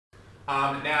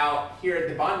Now here,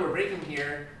 the bond we're breaking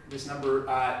here, this number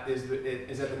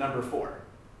is at the number 4.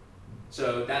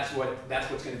 So that's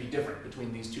what's going to be different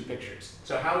between these two pictures.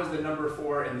 So how is the number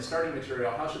 4 in the starting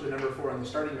material? How should the number 4 in the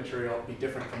starting material be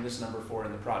different from this number 4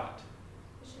 in the product?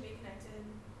 It should be connected.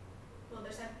 Well,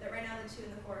 right now the 2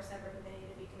 and the 4 are separate, but they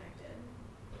need to be connected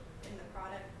in the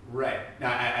product. Right.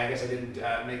 Now I guess I didn't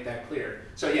make that clear.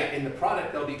 So yeah, in the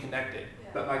product they'll be connected. Yeah.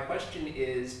 But my question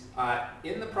is,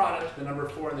 in the product, the number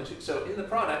 4 and the 2. So in the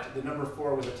product, the number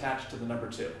 4 was attached to the number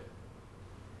 2.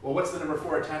 Well, what's the number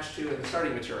 4 attached to in the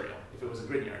starting material, if it was a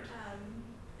Grignard?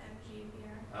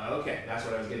 MgBr. Okay, that's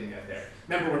what I was getting at there.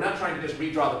 Remember, we're not trying to just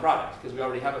redraw the product, because we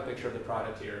already have a picture of the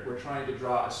product here. We're trying to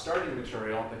draw a starting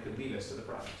material that could lead us to the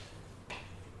product.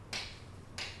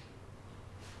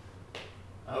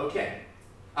 Okay.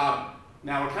 Now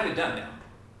we're kind of done now.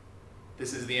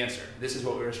 This is the answer. This is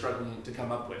what we were struggling to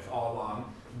come up with all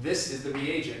along. This is the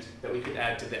reagent that we could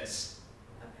add to this.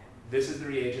 Okay. This is the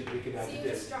reagent that we could add So to you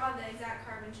this. just draw the exact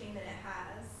carbon chain that it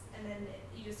has, and then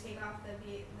you just take off the Br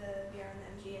and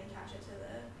the Mg and attach it to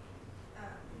the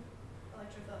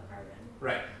electrophilic carbon.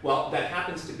 Right. Well, that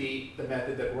happens to be the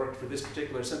method that worked for this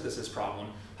particular synthesis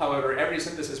problem. However, every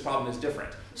synthesis problem is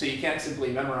different. So you can't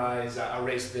simply memorize,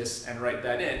 erase this, and write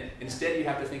that in. Instead, you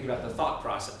have to think about the thought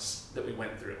process that we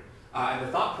went through. And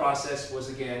the thought process was,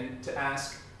 again, to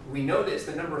ask, we know that it's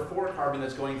the number 4 carbon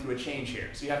that's going through a change here.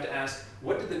 So you have to ask,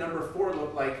 what did the number 4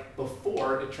 look like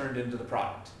before it turned into the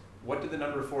product? What did the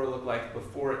number 4 look like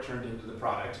before it turned into the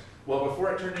product? Well,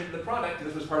 before it turned into the product,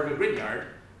 this was part of a Grignard,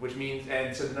 which means,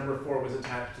 and so the number 4 was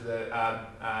attached to the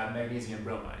magnesium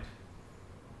bromide.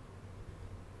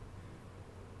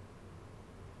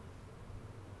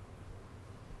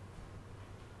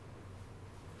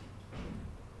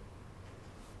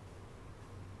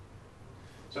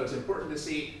 So it's important to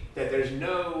see that there's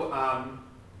no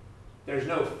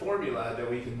formula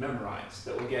that we can memorize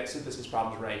that will get synthesis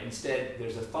problems right. Instead,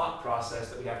 there's a thought process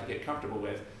that we have to get comfortable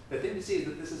with. The thing to see is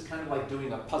that this is kind of like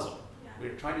doing a puzzle. Yeah.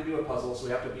 We're trying to do a puzzle, so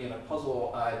we have to be in a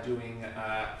puzzle doing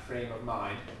frame of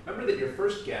mind. Remember that your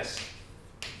first guess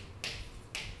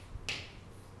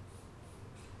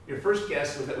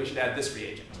was that we should add this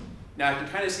reagent. Now I can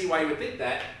kind of see why you would think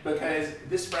that, because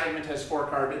this fragment has 4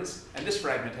 carbons, and this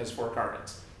fragment has 4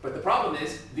 carbons. But the problem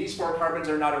is, these 4 carbons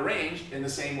are not arranged in the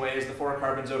same way as the 4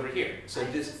 carbons over here. So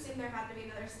I just assumed there had to be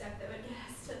another step that would get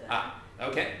us to the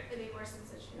okay. It'd be more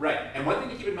synthesis. Right, and one thing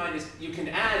to keep in mind is you can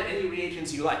add any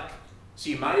reagents you like. So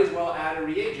you might as well add a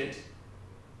reagent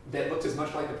that looks as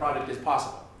much like the product as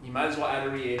possible. You might as well add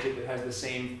a reagent that has the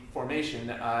same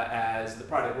formation as the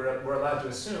product. We're allowed to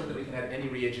assume that we can add any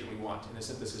reagent we want in a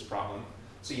synthesis problem.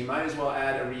 So you might as well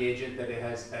add a reagent that it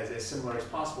has as similar as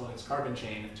possible in its carbon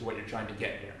chain to what you're trying to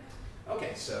get here.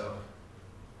 Okay, so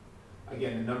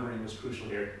again, the numbering was crucial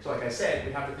here. So like I said,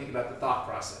 we have to think about the thought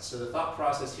process. So the thought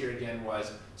process here again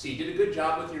was, so you did a good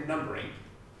job with your numbering.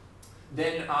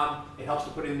 Then it helps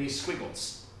to put in these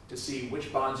squiggles to see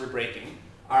which bonds are breaking.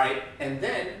 All right, and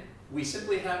then we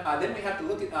simply have, we have to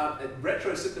look at,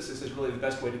 retrosynthesis is really the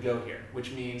best way to go here,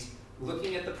 which means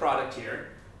looking at the product here,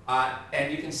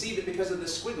 and you can see that because of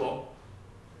this squiggle,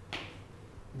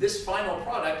 this final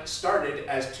product started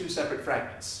as 2 separate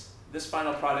fragments. This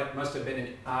final product must have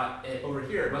been, over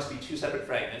here, it must be 2 separate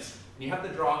fragments. And you have to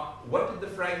draw, what did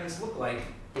the fragments look like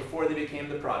before they became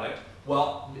the product?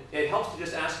 Well, it helps to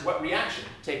just ask what reaction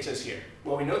takes us here.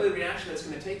 Well, we know the reaction that's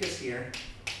going to take us here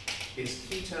is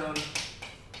ketone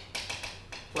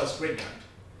plus Grignard.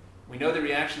 We know the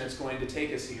reaction that's going to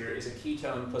take us here is a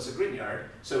ketone plus a Grignard,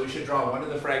 so we should draw one of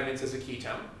the fragments as a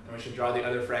ketone, and we should draw the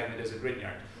other fragment as a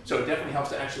Grignard. So it definitely helps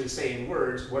to actually say in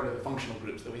words what are the functional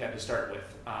groups that we have to start with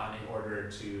in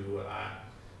order to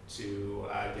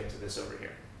get to this over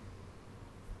here.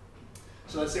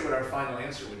 So let's say what our final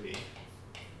answer would be.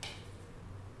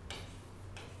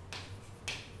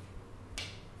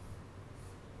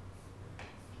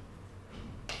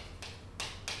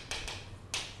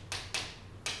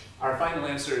 Our final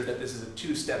answer is that this is a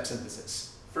 2-step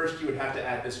synthesis. First, you would have to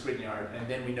add this Grignard, and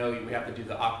then we know we have to do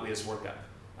the aqueous workup.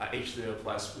 H3O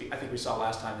plus, I think we saw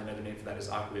last time another name for that is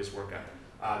aqueous workup.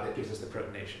 That gives us the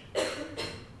protonation.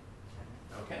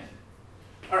 Okay.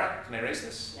 All right, can I erase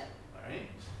this? Yep. All right.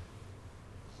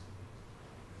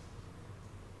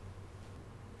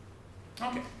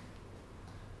 Okay.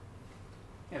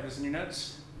 You have this in your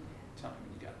notes? Tell me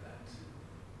when you got that.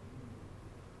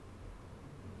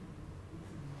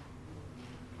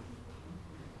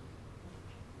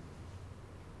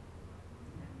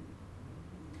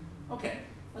 Okay,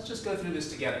 let's just go through this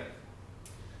together.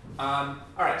 All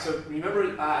right, so remember,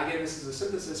 again, this is a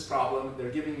synthesis problem.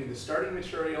 They're giving you the starting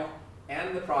material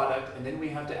and the product, and then we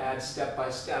have to add step by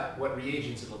step what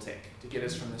reagents it'll take to get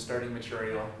us from the starting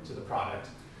material to the product.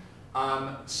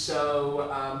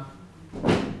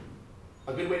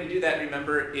 A good way to do that,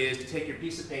 remember, is to take your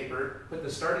piece of paper, put the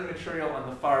starting material on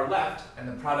the far left and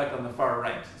the product on the far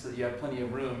right, so that you have plenty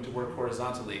of room to work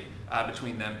horizontally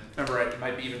between them. Remember, it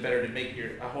might be even better to make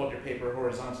hold your paper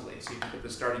horizontally, so you can put the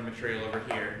starting material over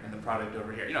here and the product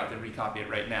over here. You don't have to recopy it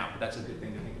right now, but that's a good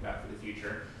thing to think about for the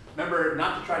future. Remember,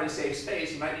 not to try to save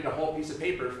space, you might need a whole piece of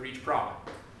paper for each problem.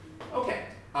 Okay,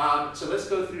 so let's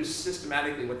go through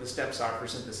systematically what the steps are for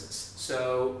synthesis.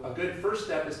 So a good first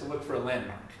step is to look for a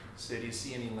landmark. So do you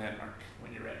see any landmark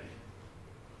when you're ready?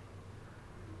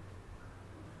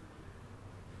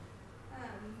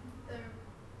 The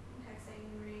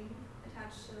hexane ring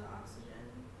attached to the oxygen.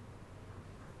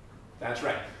 That's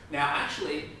right. Now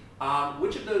actually,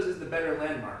 which of those is the better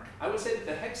landmark? I would say that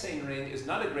the hexane ring is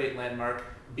not a great landmark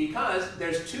because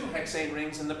there's 2 hexane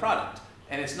rings in the product.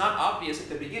 And it's not obvious at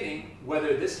the beginning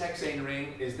whether this hexane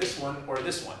ring is this one or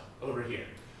this one over here.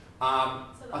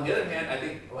 On the other hand, I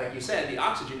think, like you said, the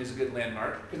oxygen is a good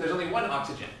landmark because there's only one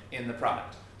oxygen in the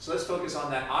product. So let's focus on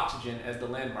that oxygen as the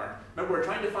landmark. Remember, we're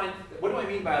trying to find, what do I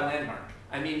mean by a landmark?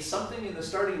 I mean something in the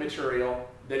starting material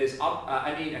that is,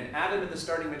 an atom in the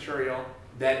starting material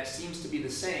that seems to be the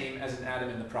same as an atom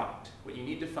in the product. What you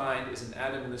need to find is an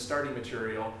atom in the starting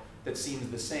material that seems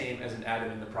the same as an atom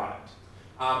in the product.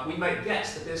 We might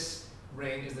guess that this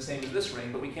ring is the same as this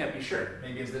ring, but we can't be sure.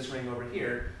 Maybe it's this ring over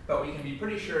here, but we can be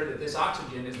pretty sure that this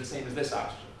oxygen is the same as this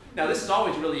oxygen. Now this is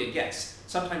always really a guess.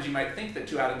 Sometimes you might think that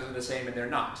 2 atoms are the same and they're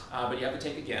not, but you have to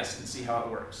take a guess and see how it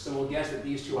works. So we'll guess that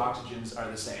these 2 oxygens are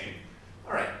the same.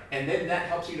 All right, and then that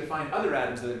helps you to find other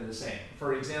atoms that are the same.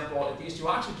 For example, if these 2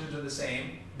 oxygens are the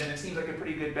same, then it seems like a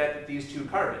pretty good bet that these 2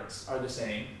 carbons are the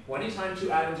same. Well, anytime 2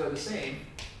 atoms are the same,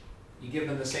 you give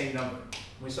them the same number.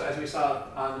 As we saw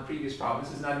on the previous problem,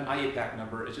 this is not an IUPAC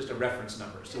number, it's just a reference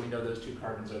number, so we know those 2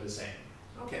 carbons are the same.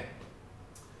 Okay.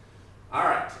 All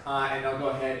right, and I'll go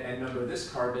ahead and number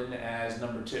this carbon as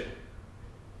number 2.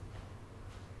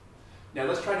 Now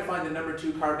let's try to find the number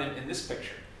 2 carbon in this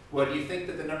picture. Well, do you think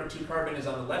that the number 2 carbon is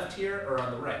on the left here or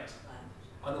on the right?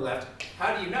 On the left.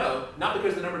 How do you know? Not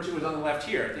because the number 2 is on the left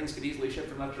here. Things could easily shift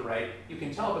from left to right. You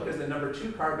can tell because the number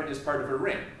 2 carbon is part of a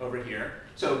ring over here.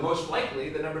 So most likely,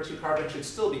 the number 2 carbon should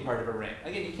still be part of a ring.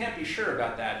 Again, you can't be sure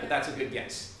about that, but that's a good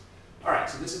guess. All right,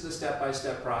 so this is the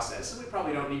step-by-step process, and we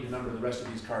probably don't need to number the rest of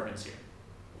these carbons here.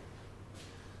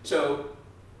 So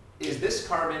is this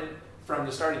carbon from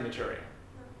the starting material?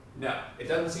 No, it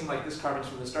doesn't seem like this carbon's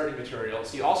from the starting material.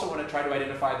 So you also want to try to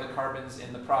identify the carbons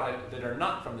in the product that are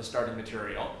not from the starting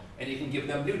material, and you can give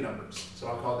them new numbers. So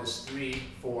I'll call this 3,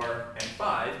 4, and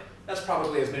 5. That's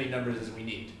probably as many numbers as we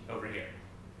need over here.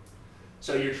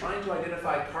 So you're trying to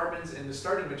identify carbons in the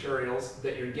starting materials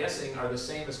that you're guessing are the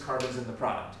same as carbons in the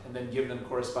product, and then give them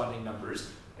corresponding numbers.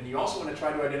 And you also want to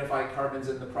try to identify carbons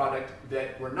in the product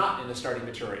that were not in the starting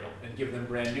material, and give them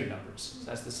brand new numbers. So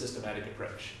that's the systematic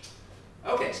approach.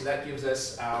 Okay, so that gives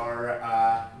us our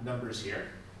numbers here.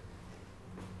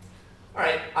 All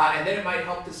right, and then it might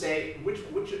help to say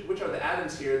which are the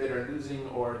atoms here that are losing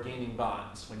or gaining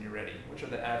bonds when you're ready. Which are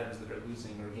the atoms that are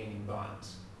losing or gaining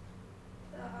bonds?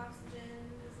 The oxygen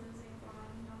is losing a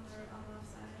bond on the left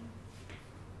side.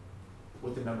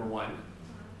 With the number 1?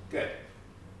 Good.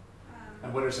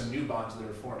 And what are some new bonds that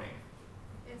are forming?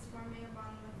 It's forming a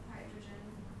bond with hydrogen.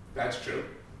 That's true.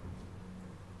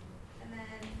 And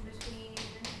then between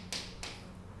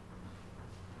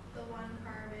the 1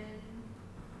 carbon,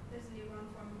 there's a new bond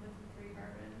formed with the 3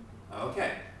 carbon.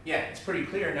 Okay. Yeah, it's pretty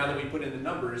clear now that we put in the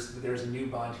numbers that there's a new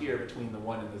bond here between the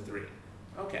 1 and the 3.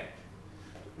 Okay.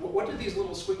 What do these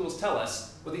little squiggles tell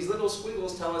us? Well, these little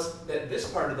squiggles tell us that this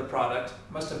part of the product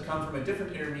must have come from a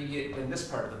different intermediate than this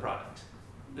part of the product.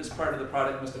 This part of the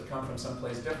product must have come from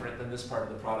someplace different than this part of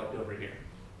the product over here.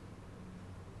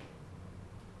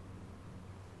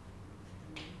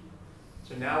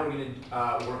 So now we're going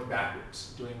to work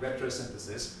backwards, doing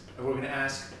retrosynthesis, and we're going to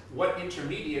ask what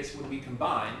intermediates would we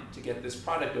combine to get this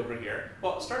product over here?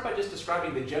 Well, start by just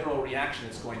describing the general reaction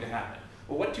that's going to happen.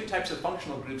 Well, what 2 types of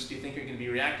functional groups do you think are going to be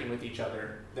reacting with each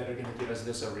other that are going to give us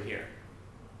this over here?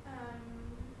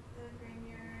 The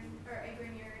Grignard, or a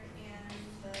Grignard and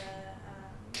the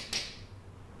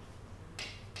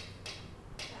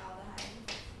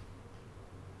aldehyde.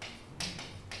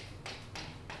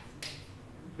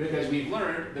 Because we've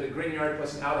learned that a Grignard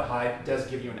plus an aldehyde does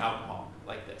give you an alcohol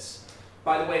like this.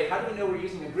 By the way, how do we know we're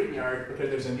using a Grignard? Because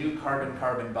there's a new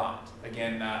carbon-carbon bond.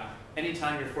 Again,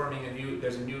 anytime you're forming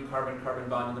there's a new carbon-carbon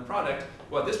bond in the product.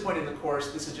 Well, at this point in the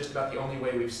course, this is just about the only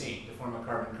way we've seen to form a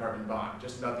carbon-carbon bond.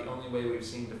 Just about the only way we've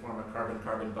seen to form a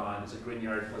carbon-carbon bond is a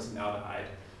Grignard plus an aldehyde.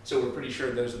 So we're pretty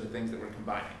sure those are the things that we're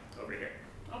combining over here.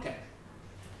 Okay.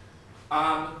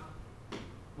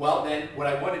 Well, then what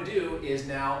I want to do is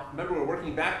now, remember we're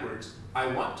working backwards. I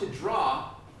want to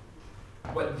draw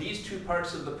what these two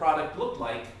parts of the product looked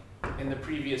like in the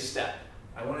previous step.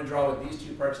 I want to draw what these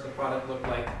two parts of the product looked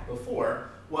like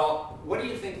before. Well, what do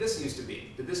you think this used to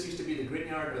be? Did this used to be the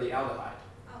Grignard or the aldehyde?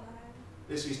 Aldehyde.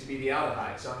 This used to be the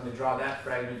aldehyde, so I'm going to draw that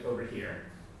fragment over here.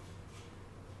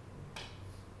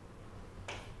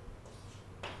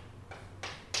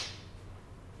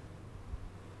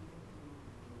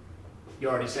 You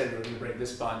already said we were going to break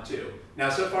this bond too. Now,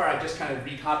 so far, I've just kind of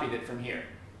recopied it from here.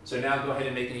 So now go ahead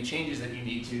and make any changes that you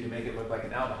need to make it look like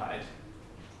an aldehyde.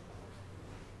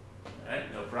 All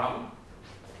right, no problem.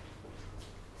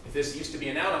 If this used to be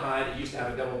an aldehyde, it used to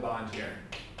have a double bond here.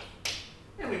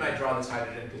 And we might draw this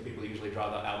hydrogen because people usually draw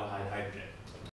the aldehyde hydrogen.